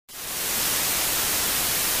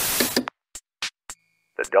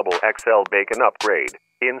double XL bacon upgrade.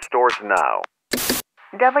 In stores now.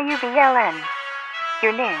 WBLN.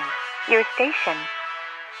 Your news. Your station.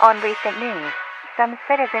 On recent news, some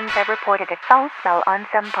citizens have reported a foul smell on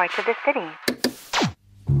some parts of the city.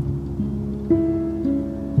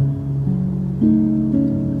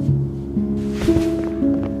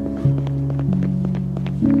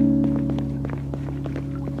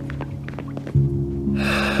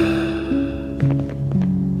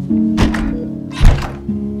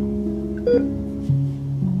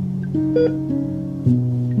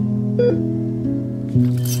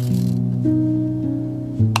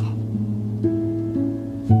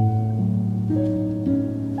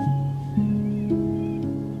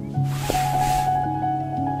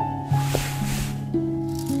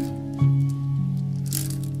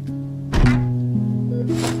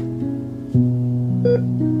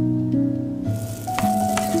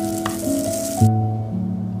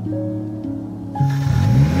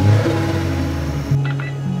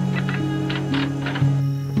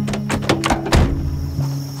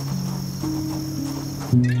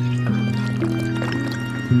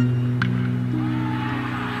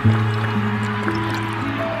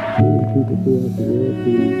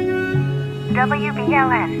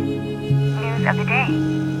 WBLN. News of the day.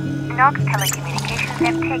 Knox Telecommunications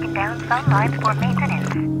have taken down some lines for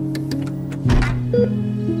maintenance.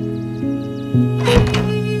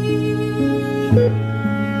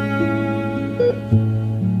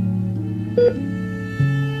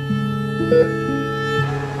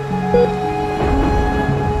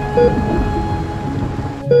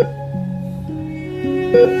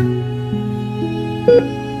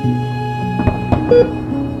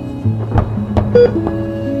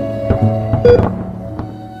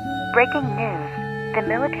 Breaking news. The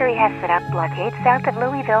military has set up blockades south of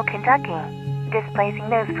Louisville, Kentucky, displacing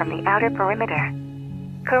those from the outer perimeter.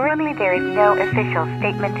 Currently, there is no official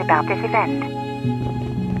statement about this event.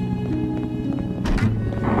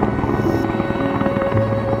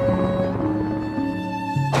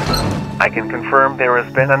 I can confirm there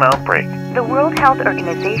has been an outbreak. The World Health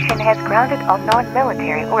Organization has grounded all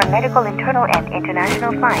non-military or medical internal and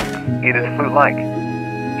international flights. It is flu-like.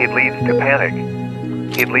 It leads to panic.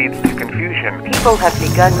 It leads to confusion. People have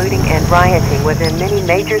begun looting and rioting within many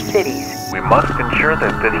major cities. We must ensure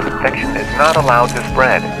that this infection is not allowed to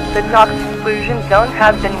spread. The Knox exclusion zone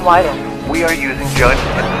has been widened. We are using judged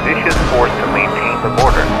and vicious force to maintain the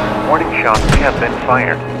border. Warning shots have been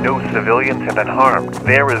fired. No civilians have been harmed.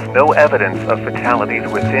 There is no evidence of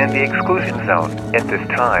fatalities within the exclusion zone. At this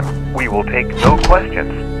time, we will take no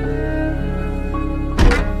questions.